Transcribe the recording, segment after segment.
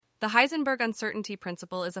The Heisenberg Uncertainty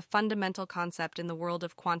Principle is a fundamental concept in the world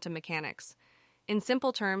of quantum mechanics. In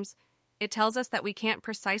simple terms, it tells us that we can't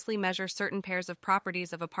precisely measure certain pairs of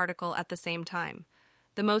properties of a particle at the same time.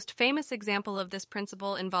 The most famous example of this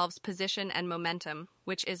principle involves position and momentum,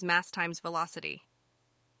 which is mass times velocity.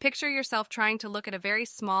 Picture yourself trying to look at a very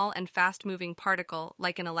small and fast-moving particle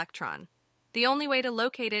like an electron. The only way to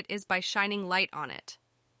locate it is by shining light on it.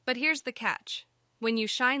 But here's the catch. When you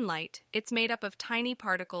shine light, it's made up of tiny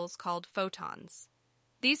particles called photons.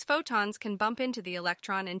 These photons can bump into the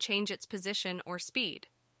electron and change its position or speed.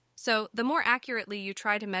 So, the more accurately you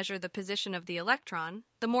try to measure the position of the electron,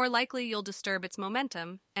 the more likely you'll disturb its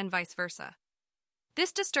momentum, and vice versa.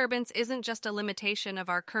 This disturbance isn't just a limitation of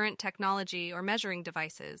our current technology or measuring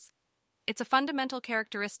devices. It's a fundamental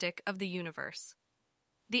characteristic of the universe.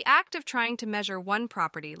 The act of trying to measure one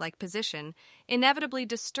property, like position, inevitably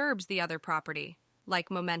disturbs the other property,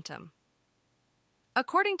 like momentum.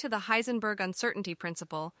 According to the Heisenberg Uncertainty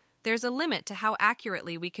Principle, there's a limit to how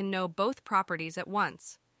accurately we can know both properties at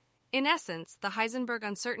once. In essence, the Heisenberg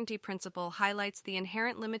Uncertainty Principle highlights the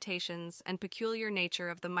inherent limitations and peculiar nature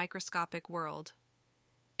of the microscopic world.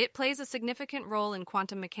 It plays a significant role in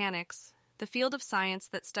quantum mechanics, the field of science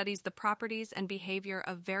that studies the properties and behavior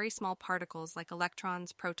of very small particles like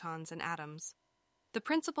electrons, protons, and atoms. The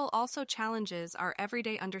principle also challenges our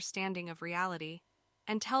everyday understanding of reality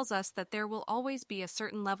and tells us that there will always be a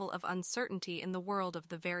certain level of uncertainty in the world of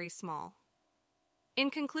the very small. In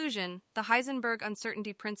conclusion, the Heisenberg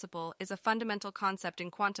Uncertainty Principle is a fundamental concept in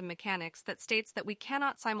quantum mechanics that states that we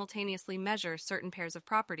cannot simultaneously measure certain pairs of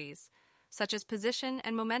properties, such as position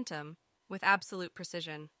and momentum, with absolute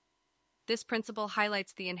precision. This principle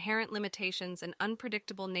highlights the inherent limitations and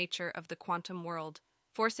unpredictable nature of the quantum world,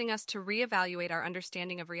 forcing us to reevaluate our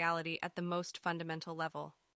understanding of reality at the most fundamental level.